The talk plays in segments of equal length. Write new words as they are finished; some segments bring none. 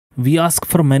We ask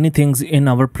for many things in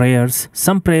our prayers.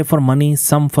 Some pray for money,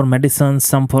 some for medicine,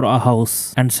 some for a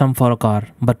house, and some for a car.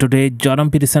 But today,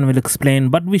 Jordan Peterson will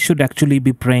explain what we should actually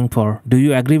be praying for. Do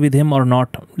you agree with him or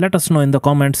not? Let us know in the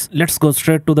comments. Let's go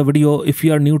straight to the video. If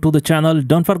you are new to the channel,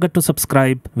 don't forget to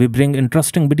subscribe. We bring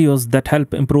interesting videos that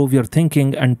help improve your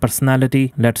thinking and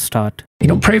personality. Let's start. You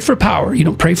don't pray for power. You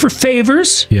don't pray for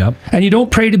favors. Yep. And you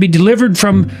don't pray to be delivered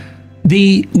from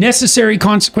the necessary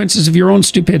consequences of your own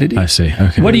stupidity. I see.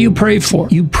 Okay. What do you pray for?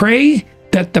 You pray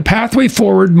that the pathway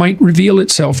forward might reveal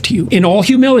itself to you in all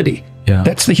humility. Yeah.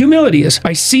 That's the humility is,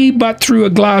 I see but through a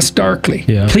glass darkly.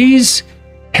 Yeah. Please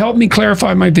help me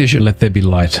clarify my vision. Let there be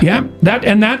light. Yeah,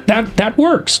 that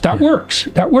works. That works.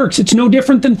 That works. It's no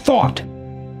different than thought.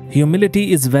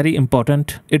 Humility is very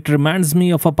important. It reminds me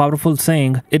of a powerful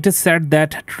saying. It is said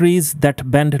that trees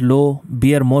that bend low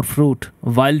bear more fruit,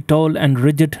 while tall and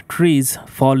rigid trees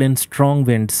fall in strong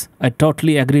winds. I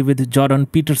totally agree with Jordan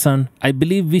Peterson. I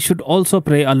believe we should also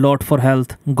pray a lot for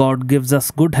health. God gives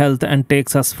us good health and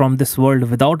takes us from this world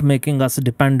without making us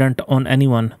dependent on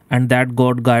anyone, and that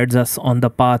God guides us on the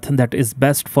path that is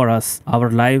best for us, our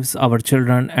lives, our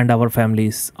children, and our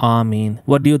families. Amen.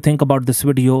 What do you think about this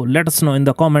video? Let us know in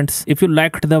the comments. If you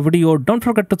liked the video, don't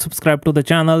forget to subscribe to the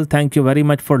channel. Thank you very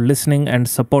much for listening and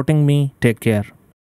supporting me. Take care.